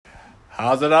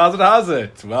How's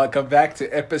it? Welcome back to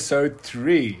episode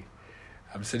 3.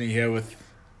 I'm sitting here with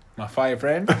my fire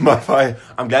friend.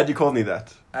 I'm glad you called me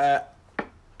that. I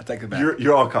take it back.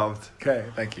 You're archived. Okay,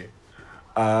 thank you.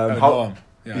 Norm.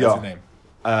 Yeah, that's your name.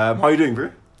 How are you doing,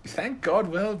 bro? Thank God,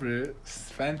 well, bro.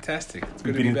 It's fantastic. It's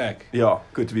good to be back. Yeah,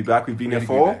 good to be back. We've been here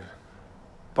for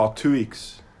about 2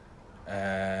 weeks.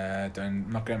 Not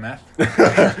good at math.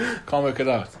 Can't work it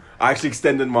out. I actually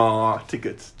extended my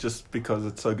ticket just because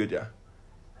it's so good, yeah.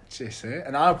 Jeez, eh?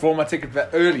 And I brought my ticket back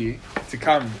early to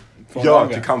come for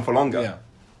longer. To come for longer.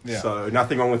 Yeah. So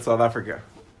nothing wrong with South Africa.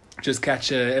 Just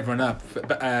catch everyone up.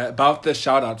 About the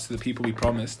shout-outs to the people we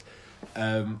promised.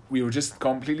 We were just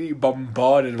completely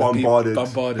bombarded. Left,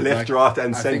 like, right,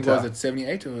 and I centre. think was it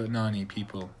 78 or 90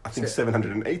 people? I think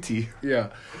 780. Yeah,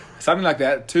 something like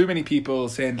that. Too many people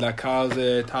send like how's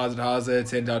it,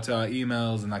 send out to our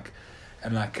emails and like.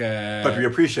 But we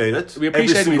appreciate it. We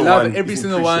appreciate it. We love it. Every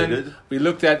single one. We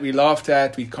looked at, we laughed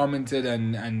at, we commented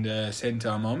and sent to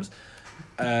our moms.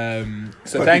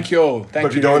 So thank you all.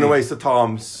 But we don't want to waste the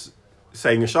time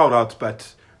saying a shout out,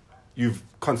 but you've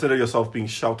considered yourself being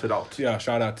shouted out. Yeah,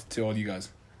 shout out to all you guys.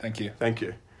 Thank you. Thank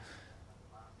you.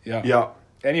 Yeah.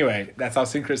 Anyway, that's our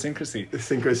synchronicity.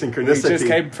 Synchronicity. We just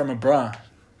came from a bra.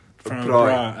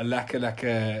 Like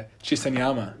a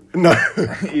chisanyama. No.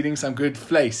 Eating some good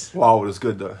fleece. Wow, it was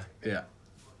good though. Yeah,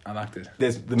 I liked it.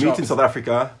 There's the meat in South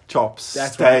Africa, chops,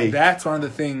 steak. That's one of the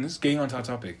things, getting onto our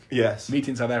topic. Yes. Meat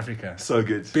in South Africa. So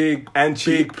good. Big and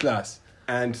cheap. Big plus.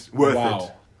 And worth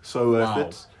it. So worth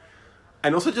it.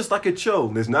 And also just like a chill.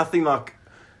 There's nothing like...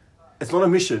 It's not a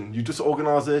mission. You just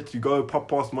organise it. You go pop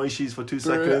past Moishi's for 2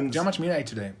 seconds. Do you know how much meat I ate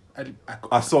today?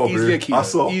 I saw, easily a kilo. I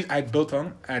saw. I had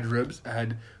biltong, I had ribs, I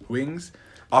had wings.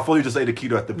 I thought you just ate a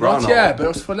kilo at the brown. Yeah, but it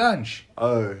was for lunch.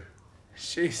 Oh.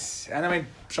 Jeez. And I went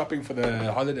shopping for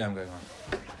the holiday I'm going on.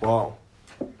 Wow.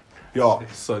 Yeah,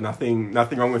 so nothing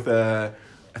wrong with a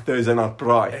Thursday night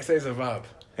braai. SA's a vibe.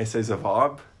 SA's a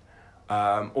vibe.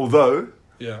 Although,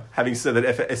 having said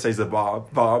that SA's a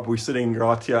vibe, we're sitting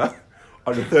right here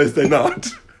on a Thursday night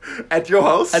at your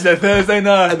house. At the Thursday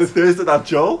night. At the Thursday night,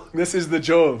 Joel. This is the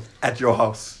Joel. At your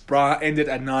house. Bra ended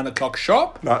at 9 o'clock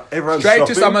sharp. No, everyone's straight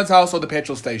shopping. To someone's house or the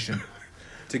petrol station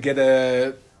to get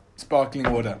a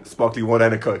sparkling water. Sparkling water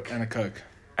and a Coke.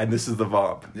 And this is the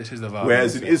vibe.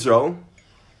 Whereas in Israel,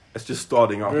 it's just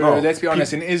starting off. No, let's be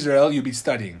honest. In Israel, you'd be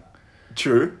studying.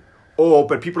 True.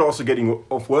 But people are also getting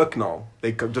off work now.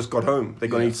 They just got home. They're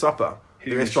going to eat supper.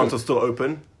 The restaurants are still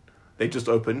open. They just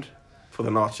opened for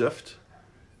the night shift.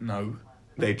 No.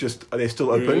 They're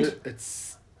still opened.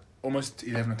 It's almost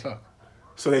 11 o'clock.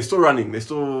 So they're still running. They're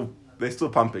still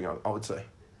pumping, I would say.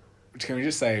 Can we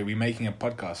just say we're making a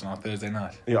podcast on our Thursday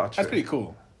night? Yeah, true. That's pretty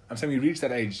cool. I'm saying we reached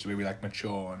that age where we're like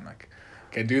mature and like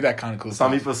can do that kind of cool stuff.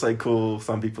 Some people say cool,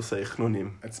 some people say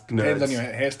chnunim. It depends on your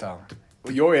hairstyle.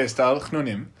 Your hairstyle,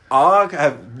 chnunim.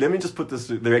 Let me just put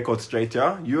the record straight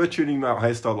here. You were tuning my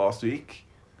hairstyle last week.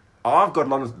 I've got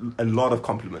a lot of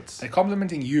compliments. They're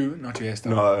complimenting you, not your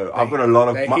hairstyle. No, I've got a lot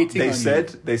of...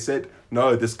 They said,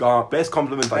 no, this guy... Best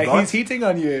compliment I got... He's heating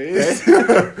on you.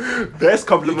 Best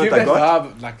compliment I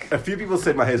got... Vibe, a few people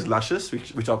said my hair's luscious,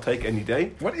 which I'll take any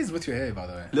day. What is with your hair, by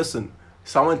the way? Listen,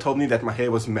 someone told me that my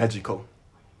hair was magical.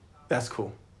 That's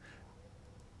cool.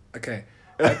 Okay.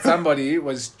 That somebody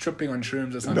was tripping on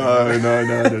shrooms or something.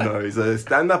 No. He's a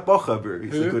stand-up bocher, bro.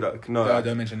 He's a good oak. No,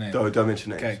 don't mention names. Don't mention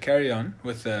names. Okay, carry on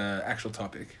with the actual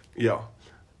topic. Yeah.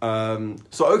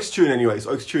 So Oak's Tune, anyways.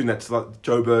 Oak's Tune, that's like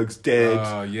Joburg's dead.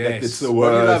 Oh, yes. Like, it's the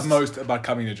worst. What do you love most about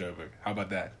coming to Joburg? How about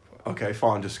that? Okay,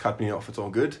 fine. Just cut me off. It's all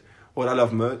good. What I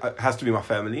love most has to be my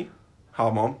family.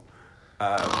 How, Mom?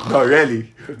 No,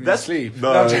 really. That's sleep.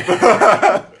 No.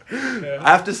 Yeah.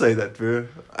 I have to say that, bro.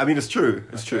 I mean, it's true.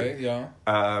 It's true. Yeah.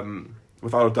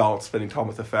 Without a doubt, spending time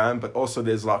with the fam, but also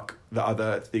there's like the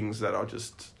other things that are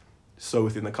just so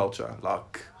within the culture,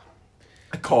 like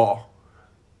a car,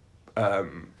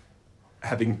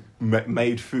 having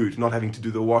made food, not having to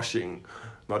do the washing,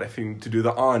 not having to do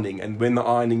the ironing, and when the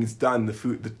ironing is done,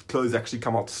 the clothes actually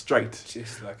come out straight.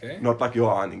 Just like, eh? Not like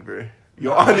your ironing, bro.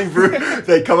 Your ironing, bro,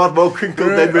 they come out more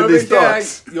crinkled than when they start.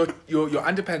 Your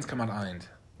underpants come out ironed.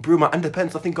 Bro, my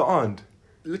underpants I think are ironed.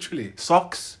 Literally.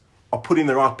 Socks are put in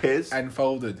the right pairs. And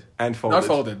folded. Not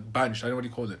folded, bunched. I don't know what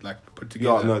you call it. Like put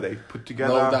together. Yeah, no, they put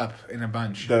together. Rolled up in a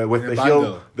bunch. With the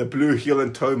heel, the blue heel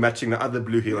and toe matching the other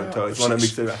blue heel and toe. It's one to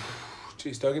mix it up.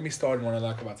 Jeez, don't get me started on what I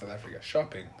like about South Africa.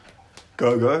 Shopping.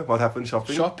 Go. What happened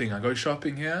shopping? I go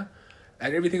shopping here.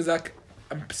 And everything's like,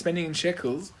 I'm spending in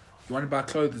shekels. You want to buy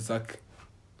clothes, it's like,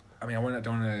 I mean, don't want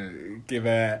to give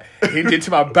a hint into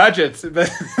my budget,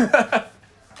 but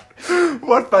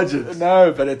What budget?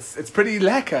 No, but it's pretty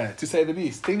lekker, to say the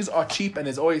least. Things are cheap and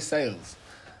there's always sales.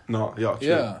 No, yeah, true.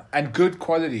 Yeah, and good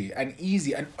quality and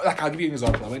easy. And like, I'll give you an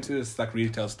example. I went to this like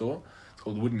retail store. It's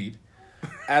called Woodmead.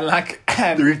 And like,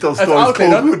 and the retail store is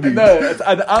called Woodmead. No, it's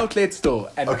an outlet store.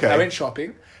 And okay. I went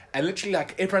shopping, and literally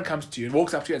like everyone comes to you and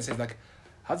walks up to you and says like,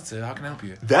 "How's it, sir? How can I help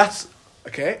you?" That's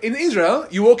okay. In Israel,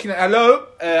 you walk in, hello.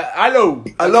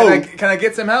 Can I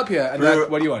get some help here? And like,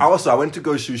 what do you want? I went to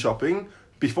go shoe shopping.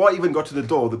 Before I even got to the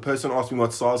door, the person asked me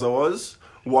what size I was,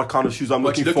 what kind of shoes I'm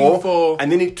looking for,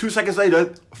 and then 2 seconds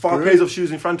later, 5 pairs of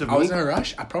shoes in front of me. I was in a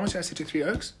rush. I promised you I said to Three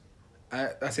Oaks.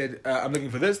 I said, I'm looking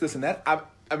for this, and that.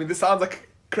 I mean, this sounds like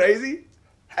crazy.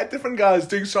 Had different guys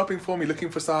doing shopping for me,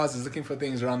 looking for sizes, looking for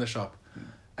things around the shop.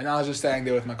 And I was just standing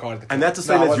there with my card at the And that's the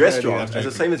same as restaurants. It's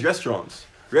the same as restaurants.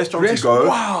 Restaurants, you go.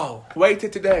 Wow, waiter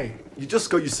today. You just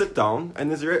go, you sit down,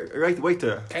 and there's a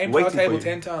waiter. Came to our table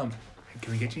 10 times.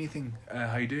 Can we get you anything?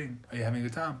 How you doing? Are you having a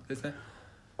good time?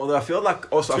 Although I feel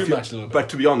like also but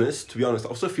to be honest, I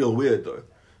also feel weird though.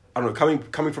 I don't know,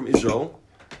 coming from Israel,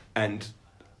 and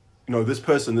this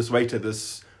person, this waiter,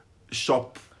 this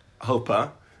shop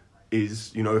helper,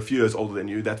 is a few years older than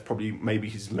you. That's probably maybe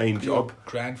his main job.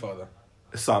 Grandfather.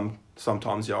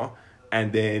 Sometimes, yeah,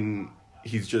 and then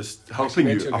he's just helping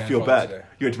you. I feel bad. Today.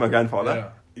 You went to my grandfather. Yeah.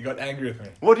 You got angry with me.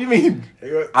 What do you mean?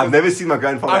 I've never seen my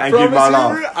grandfather angry in my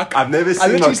life. I've never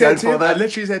seen my grandfather. I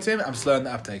literally said to him, I'm slow in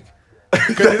the uptake.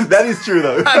 That is true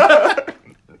though. I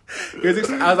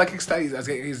was like ecstatic.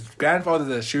 His grandfather's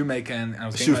a shoemaker and I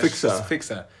was getting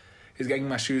fixer. He's getting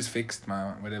my shoes fixed,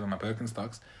 my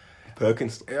Birkenstocks.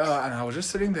 Yeah, and I was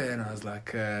just sitting there and I was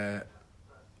like,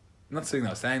 not sitting there,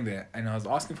 I was standing there and I was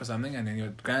asking for something and then your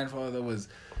grandfather was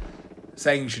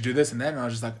saying you should do this and that, and I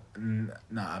was just like, no,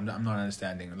 I'm not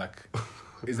understanding. Like,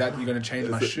 is that you're going to change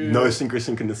my shoe? No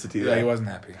synchronicity there. Yeah, he wasn't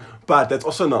happy. But that's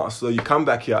also nice. So you come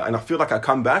back here, and I feel like I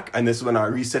come back, and this is when I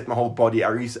reset my whole body.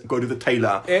 Go to the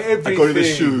tailor. Everything. I go to the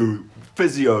shoe,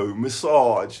 physio,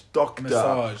 massage,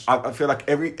 doctor. I feel like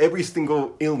every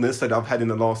single illness that I've had in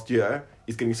the last year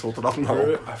is getting sorted out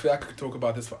now. I feel like I could talk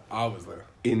about this for hours though.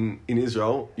 In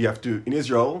Israel, you have to. In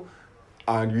Israel,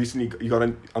 I recently got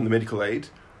on the medical aid.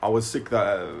 I was sick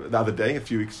the other day, a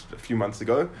few months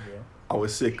ago. Yeah. I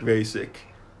was sick, very sick.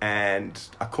 And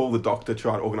I called the doctor to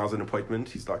try and organize an appointment.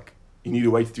 He's like, you need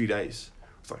to wait 3 days. I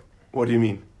was like, what do you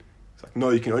mean? He's like, no,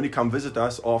 you can only come visit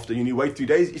us after. You need to wait 3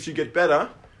 days. If you get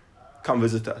better, come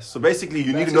visit us. So basically,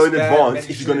 you need to know in advance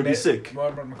if you're going to be sick.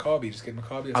 What about Maccabi? Just get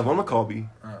Maccabi. I want Maccabi.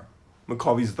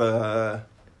 Maccabi's the,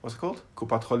 what's it called?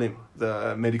 Kupat Cholim,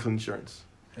 the medical insurance.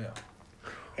 Yeah.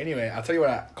 Anyway, I'll tell you what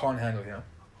I can't handle here.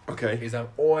 Okay. Is I'm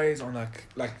always on like,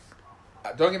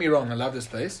 don't get me wrong, I love this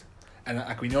place, and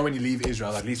like we know when you leave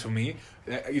Israel, at least for me,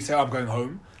 you say I'm going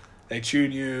home, they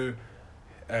tune you.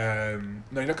 No,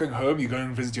 you're not going home. You're going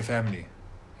to visit your family,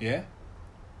 yeah.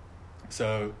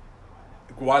 So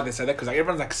why they say that? Because like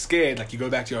everyone's like scared. Like you go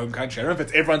back to your home country. I don't know if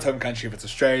it's everyone's home country. If it's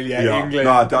Australia,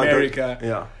 England,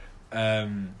 America,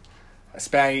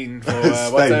 Spain for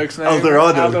what's the Oak's name? El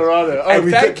Dorado. Oh,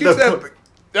 thank you, sir.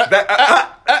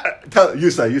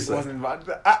 You say. Wasn't invited.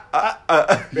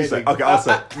 You say. Okay, I'll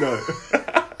say. No.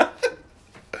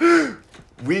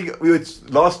 we were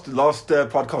last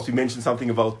podcast. We mentioned something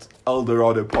about El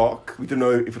Dorado Park. We didn't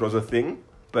know if it was a thing,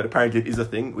 but apparently it is a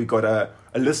thing. We got a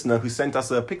listener who sent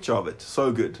us a picture of it.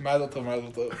 So good. Mazel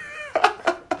tov.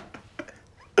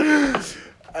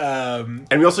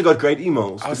 And we also got great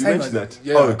emails. Did you mention that?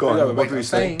 Yeah, go on. What were you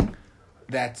saying?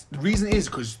 That the reason is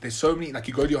because there's so many, like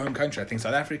you go to your home country, I think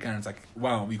South Africa, and it's like,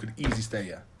 wow, we could easily stay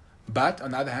here. But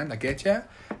on the other hand, I get here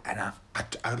and I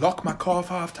lock my car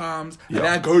 5 times, and then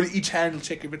I go to each handle,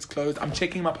 check if it's closed. I'm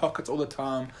checking my pockets all the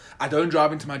time. I don't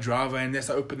drive into my driveway unless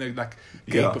I open the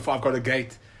gate before I've got a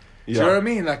gate. Do you know what I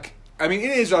mean? Like, in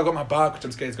Israel, I got my bike, which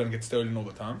I'm scared is going to get stolen all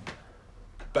the time.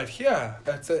 But here,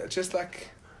 it's just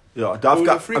like... Yeah,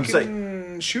 I'm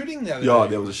saying shooting the other day.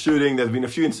 There was a shooting. There's been a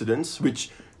few incidents, which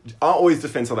I always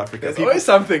defend South Africa. There's always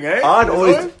something, eh? I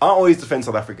always defend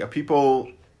South Africa.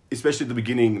 People, especially at the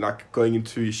beginning, like going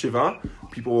into yeshiva,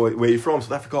 people were, where are you from?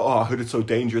 South Africa? Oh, I heard it's so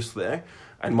dangerous there.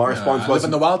 And my response was... I live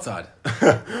on the wild side.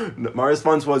 My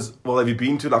response was, well, have you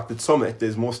been to like the Tzomet?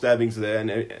 There's more stabbings there,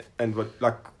 and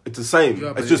like it's the same.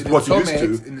 Yeah, it's just what you're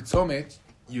used to. In the Tzomet,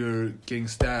 you're getting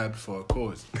stabbed for a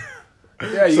cause.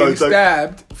 Yeah, you're getting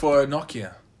stabbed for a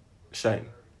Nokia. Shame.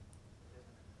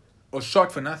 Or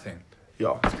shot for nothing.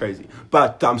 Yeah, it's crazy.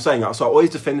 But I'm saying, so I always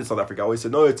defended South Africa. I always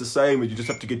said, no, it's the same. You just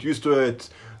have to get used to it.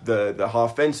 The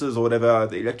half fences or whatever,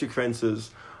 the electric fences.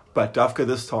 But Dafka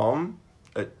this time,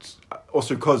 it's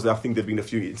also because I think there've been a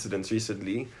few incidents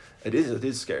recently. It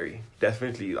is scary.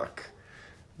 Definitely, like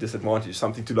disadvantage.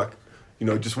 Something to like,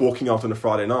 just walking out on a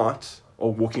Friday night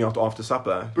or walking out after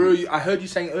supper. Bro, I heard you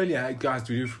saying earlier, guys,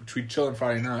 do we chill on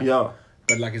Friday night? Yeah.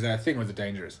 But like, is that a thing or is it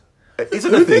dangerous? Is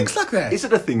it Who a thing? thinks like that? Is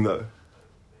it a thing though?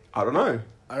 I don't know.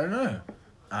 I don't know.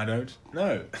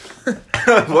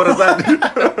 What does that do?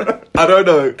 I don't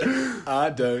know. I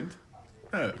don't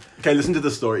know. Okay, listen to the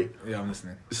story. Yeah, I'm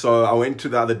listening. So I went to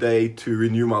the other day to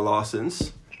renew my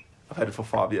license. I've had it for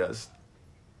 5 years.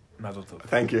 Mazel tov.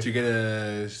 Thank you. Did you get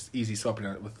a easy swap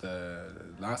with the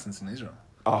license in Israel?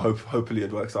 Hopefully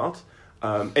it works out.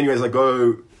 Anyways, I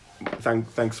go.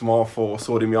 Thanks, Ma, for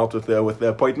sorting me out with the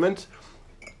appointment.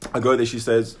 I go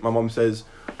there. My mom says,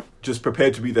 just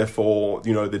prepare to be there for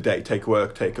the day. Take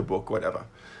work, take a book, whatever.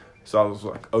 So I was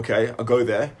like, okay, I'll go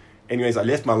there. Anyways, I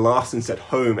left my license at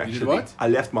home. Actually, you did what? I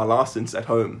left my license at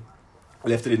home. I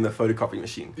left it in the photocopy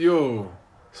machine. Yo.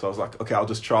 So I was like, okay, I'll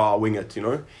just try. I'll wing it.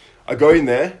 I go in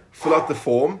there, fill out the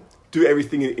form, do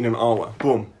everything in an hour.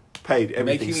 Boom, paid,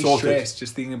 everything Making me sorted. stressed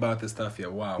just thinking about this stuff here.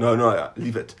 Wow. No,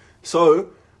 leave it.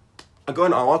 So I go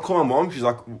an hour, call my mom. She's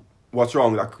like, what's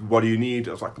wrong? Like, what do you need?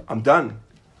 I was like, I'm done.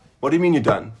 What do you mean you're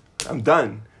done? I'm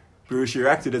done. But she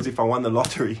reacted as if I won the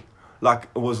lottery. Like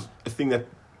it was a thing that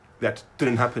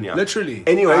didn't happen yet. Literally.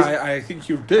 Anyways. I think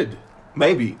you did.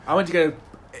 Maybe. I went to get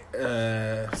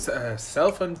a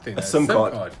cell phone thing. A SIM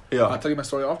card. Yeah. I'll tell you my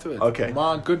story afterwards. Okay.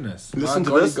 My goodness. Listen my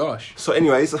to this. Gosh. So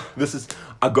anyways,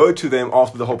 I go to them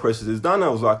after the whole process is done. I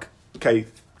was like, okay,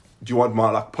 do you want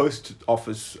my post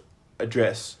office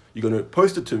address? You're going to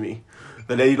post it to me.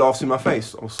 The lady laughs in my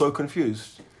face. I was so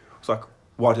confused. I was like,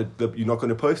 what? You're not going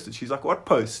to post it? She's like, what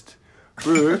post?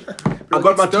 Bro, I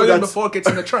got my stolen before it gets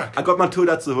in the truck. I got my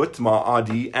Taudat Zahut, my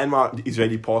ID, and my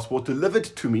Israeli passport delivered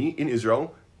to me in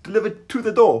Israel, delivered to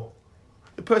the door.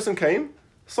 The person came,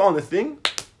 saw on the thing,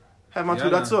 have my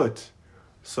Taudat Zahut.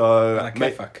 So, like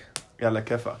kefak. Yeah, like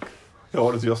kefak. So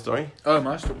what is your story? Oh,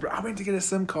 my story. I went to get a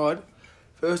SIM card.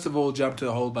 First of all, jumped to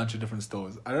a whole bunch of different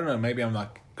stores. I don't know, maybe I'm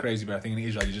crazy, but I think in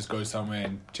Israel you just go somewhere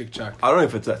and chick-chack. I don't know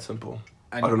if it's that simple.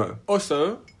 And I don't know.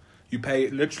 Also, you pay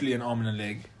literally an arm and a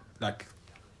leg, like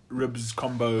ribs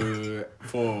combo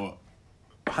for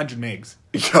 100 megs.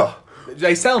 Yeah.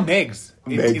 They sell megs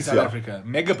in South yeah. Africa.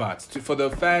 Megabytes. For the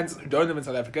fans who don't live in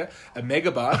South Africa, a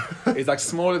megabyte is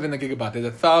smaller than a gigabyte. There's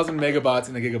 1,000 megabytes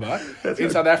in a gigabyte. In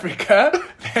South Africa,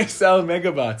 they sell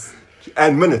megabytes.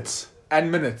 And minutes.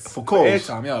 And minutes. For calls.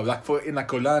 Airtime, yeah. In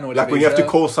Golan or whatever. Like when you have to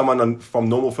call someone from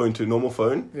normal phone to normal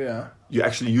phone, yeah, you're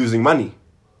actually using money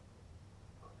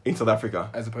in South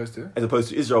Africa. As opposed to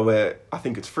Israel, where I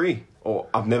think it's free. Or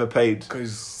I've never paid.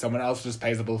 Because someone else just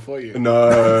pays the bill for you. No,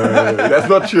 that's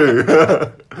not true.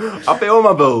 I pay all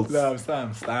my bills. No,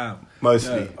 Stam.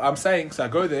 Mostly. No, I'm saying, so I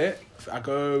go there.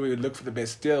 We would look for the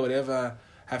best deal, whatever.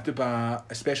 Have to buy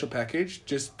a special package,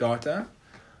 just data.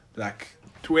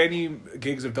 20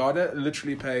 gigs of data,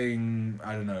 literally paying,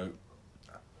 I don't know,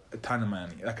 a ton of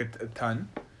money. A ton.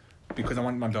 Because I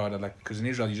want my data, because in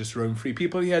Israel you just roam free.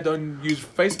 People here don't use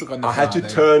Facebook on their phone.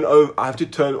 I have to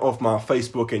turn off my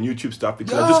Facebook and YouTube stuff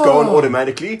because I just go on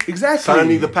automatically. Exactly.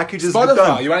 Suddenly the package is Spotify,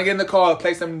 done. you want to get in the car,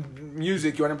 play some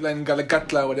music, you want to play in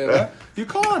Galagatla or whatever. You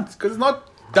can't, because it's not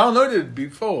downloaded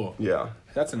before. Yeah.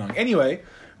 That's annoying. Anyway,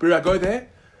 bro, I go there.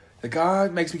 The guy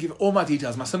makes me give all my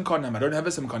details, my SIM card number. I don't have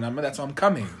a SIM card number, that's why I'm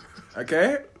coming.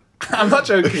 Okay? I'm not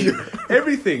joking.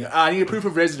 Everything. I need a proof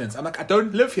of residence. I'm like, I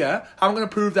don't live here. How am I going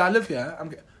to prove that I live here?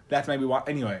 That's maybe why.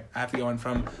 Anyway, I have to go on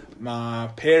from my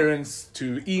parents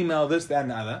to email this, that, and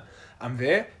the other. I'm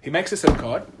there. He makes a SIM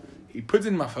card. He puts it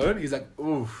in my phone. He's like,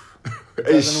 oof. It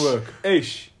doesn't work.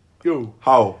 Ish. Yo.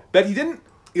 How? But he didn't.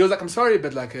 He was like, I'm sorry,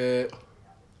 but I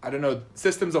don't know,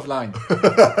 systems offline.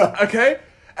 Okay?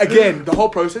 Again, the whole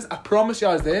process. I promise you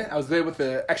I was there. I was there with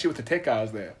the tech guy. I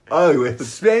was there. Oh,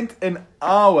 Spent an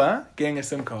hour getting a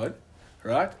SIM card,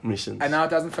 right? Missions. And now it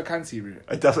doesn't vacancy.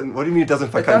 It doesn't. What do you mean it doesn't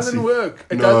vacancy? It doesn't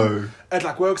work. No.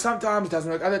 It works sometimes. It doesn't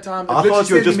work other times. I thought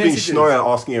you were just being schnorrer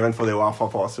asking everyone for their Wi-Fi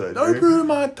password. No,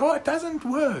 bro, it doesn't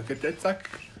work. It's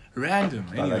random.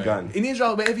 Anyway, in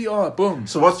Israel, wherever you are, boom.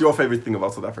 So what's your favorite thing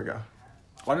about South Africa?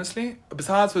 Honestly,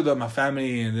 besides with my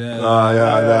family and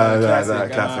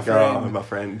classic. My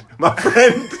friend,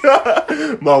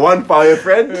 my one fire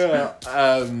friend. Yeah.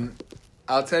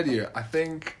 I'll tell you. I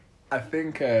think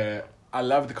I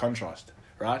love the contrast.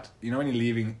 Right? You know when you're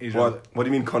leaving Israel. What do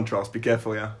you mean contrast? Be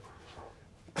careful, yeah.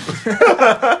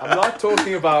 I'm not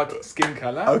talking about skin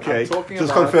color. Okay. I'm talking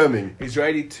just about confirming.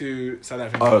 Israeli to South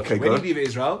Africa. Oh, okay, when good. you leave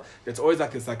Israel, it's always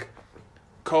this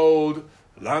cold.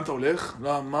 Everyone's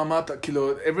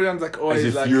always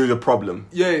as if you're the problem.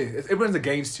 Yeah, everyone's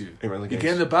against you. Everyone's against you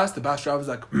get in the bus driver's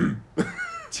like,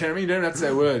 Do you know what I mean? You don't have to say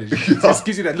a word. It just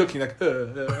gives you that look. You're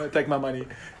like, take my money.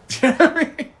 Do you know what I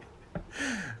mean?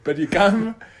 But you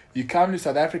come to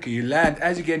South Africa, you land,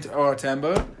 as you get into OR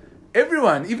Tambo,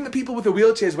 everyone, even the people with the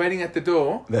wheelchairs waiting at the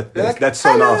door, that's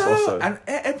so "Hello!" nice also. And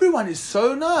everyone is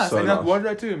so nice. So and you're like, nice. what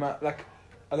did I do?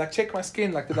 I check my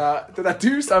skin, did I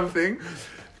do something?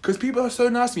 Because people are so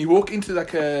nice. And you walk into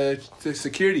to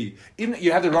security, even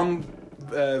you have the wrong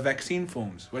vaccine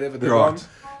forms, whatever they're wrong,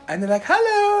 and they're like,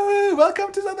 hello,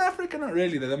 welcome to South Africa. Not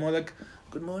really, they're more like,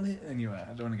 good morning. Anyway,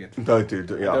 I don't want to get... No, dude,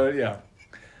 yeah. So, yeah.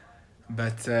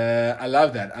 But I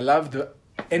love that. I love the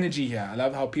energy here. I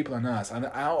love how people are nice. And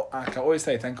I can always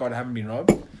say, thank God I haven't been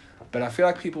robbed. But I feel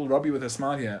like people rob you with a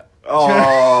smile here.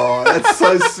 Oh, that's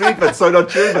so sweet, but so not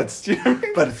true. But Do you know what I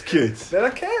mean? but it's cute. They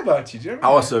don't care about you. Do you know what I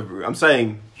mean? Also, I'm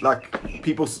saying, like,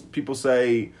 people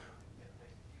say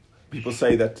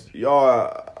that,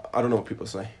 yeah, I don't know what people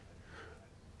say.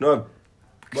 No.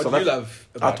 What South do you Af- love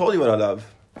about I told you what I love.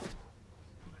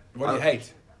 What do you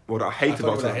hate? What I I hate thought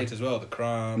about what I South hate as well. The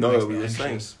crime. No, makes me we were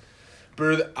saying. anxious.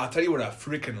 Bro, I'll tell you what I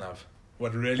freaking love.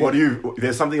 What really... What do you...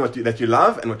 There's something that you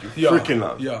love and what you freaking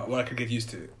love. Yeah, what I could get used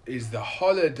to is the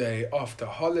holiday after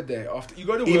holiday after... You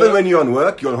go to work... Even when you're on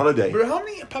work, you're on holiday. Bro, how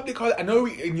many public holidays... I know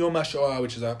in Yom HaShoah,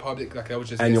 which is a public... Like, I was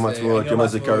just And Yom yesterday, HaTzmaut, and Yom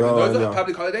HaZikaron, Those are yeah.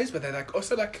 public holidays, but they're like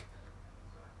also like...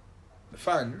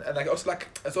 fun. And like also like...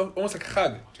 It's almost like a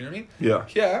chag. Do you know what I mean? Yeah.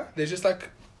 Here, there's just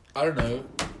like... I don't know...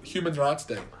 Human Rights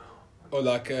Day. Or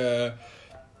like...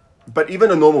 But even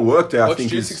a normal work day, I What's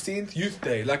think June is... 16th? Youth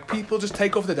Day. Like, people just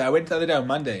take off the day. I went the other day on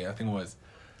Monday, I think it was.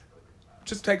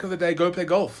 Just take off the day, go play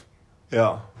golf.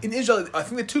 Yeah. In Israel, I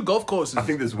think there are 2 golf courses. I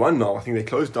think there's one now. I think they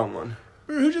closed down one.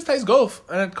 Who just plays golf?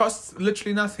 And it costs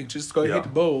literally nothing. Just go Yeah.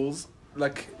 hit balls.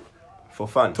 Like, For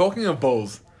fun. talking of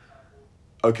balls,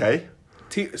 Okay.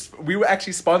 we were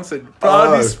actually sponsored.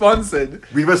 Proudly Oh. sponsored.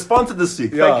 We were sponsored this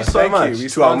week. Yeah, thank you so much We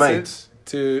to our sponsored mates.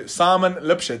 To Simon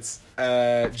Lipschitz.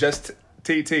 Just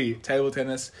TT, table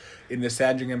tennis in the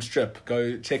Sandringham Strip.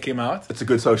 Go check him out. It's a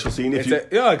good social scene. If you,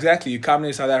 Yeah, exactly. You come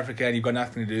to South Africa and you've got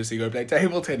nothing to do, so you go play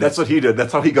table tennis. that's what he did.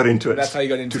 That's how he got into it. That's how you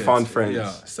got into to it. find friends.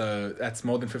 Yeah, so that's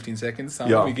more than 15 seconds. So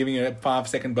Yeah. we're giving you a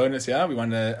 5-second bonus here. We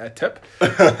want a tip.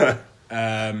 anyone So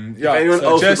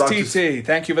else just would like TT,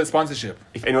 thank you for the sponsorship.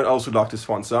 If anyone else would like to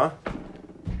sponsor,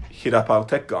 hit up our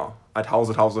tech guy at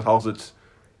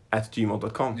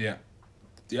howsit@gmail.com. Yeah.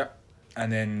 Yeah. And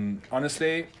then,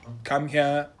 honestly, come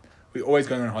here. We're always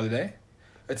going on holiday.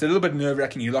 It's a little bit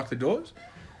nerve-wracking. You lock the doors.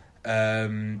 But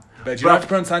you don't have to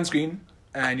put on sunscreen.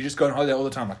 And you just go on holiday all the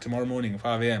time. Like tomorrow morning,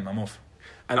 5 a.m., I'm off.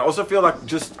 And I also feel like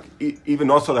just, even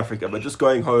not South Africa, but just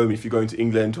going home, if you're going to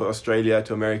England, to Australia,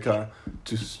 to America,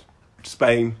 to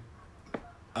Spain,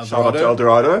 shout out to El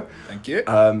Dorado. Thank you.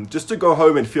 Just to go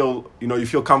home and feel, you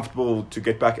feel comfortable to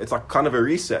get back. It's like kind of a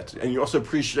reset. And you also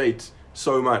appreciate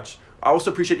so much. I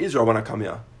also appreciate Israel when I come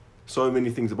here. So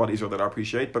many things about Israel that I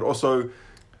appreciate. But also,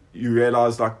 you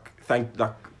realize, I'm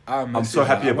so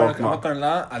happy about I'm not going to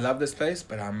lie. I love this place,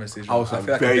 but I miss Israel. Also, I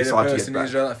feel like very I'm a better excited to person get in back.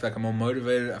 Israel. I feel like I'm more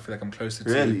motivated. I feel like I'm closer to...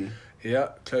 Really? Yeah,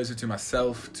 closer to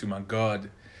myself, to my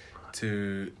God,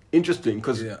 to... Interesting,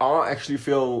 because Yeah. I actually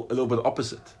feel a little bit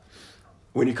opposite.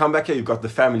 When you come back here, you've got the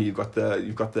family, you've got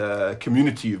the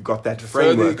community, you've got that The further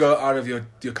you framework. go out of your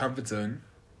comfort zone,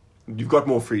 You've got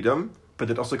more freedom, but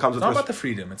it also comes it's with not about the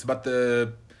freedom. It's about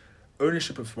the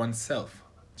ownership of oneself.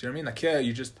 Do you know what I mean? Like here,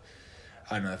 you just...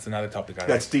 I don't know, that's another topic.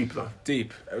 That's deep, though.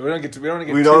 deep. We don't want to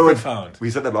get We too know it. profound. We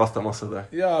said that last time also, though.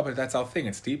 Yeah, but that's our thing.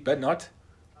 It's deep, but not...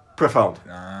 Profound.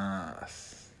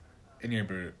 Anyway,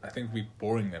 bro, I think we're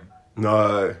boring them.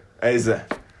 No. Eze.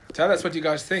 Tell us what you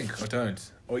guys think, or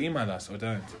don't. Or email us, or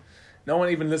don't. No one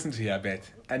even listened to you, I bet.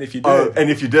 And if you did... Oh, and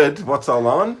if you did, what's our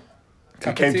line? We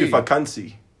Cup of came to tea.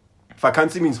 vakantie.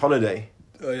 Vakantie means holiday.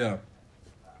 Oh, yeah.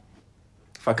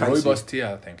 Vakantie. Rooibos tea,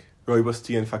 I think. Rooibos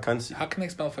tea and vakantie. How can I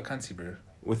spell vakantie, bro?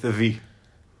 With a V.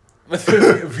 With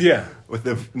the via. With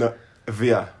the... No.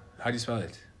 Via. How do you spell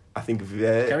it? I think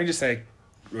via. Can we just say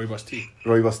rooibos tea?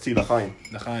 Rooibos tea, l'chaim.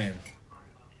 L'chaim.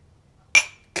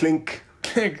 Clink.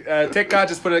 Clink. Tech guy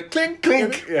just put a clink.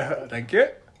 Clink. Yeah, thank you.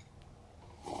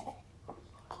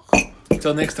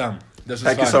 Till next time. This was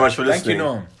Thank you fun. so much for Thank you, listening.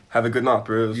 Norm. Have a good night,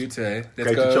 bros. You too. Let's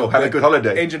Great go. to chill. Have a good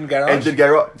holiday. Engine garage. Engine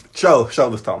garage. Show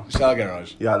this time. Shell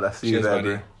garage. Yeah, let's see you Cheers, there, buddy.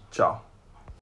 bro. Ciao.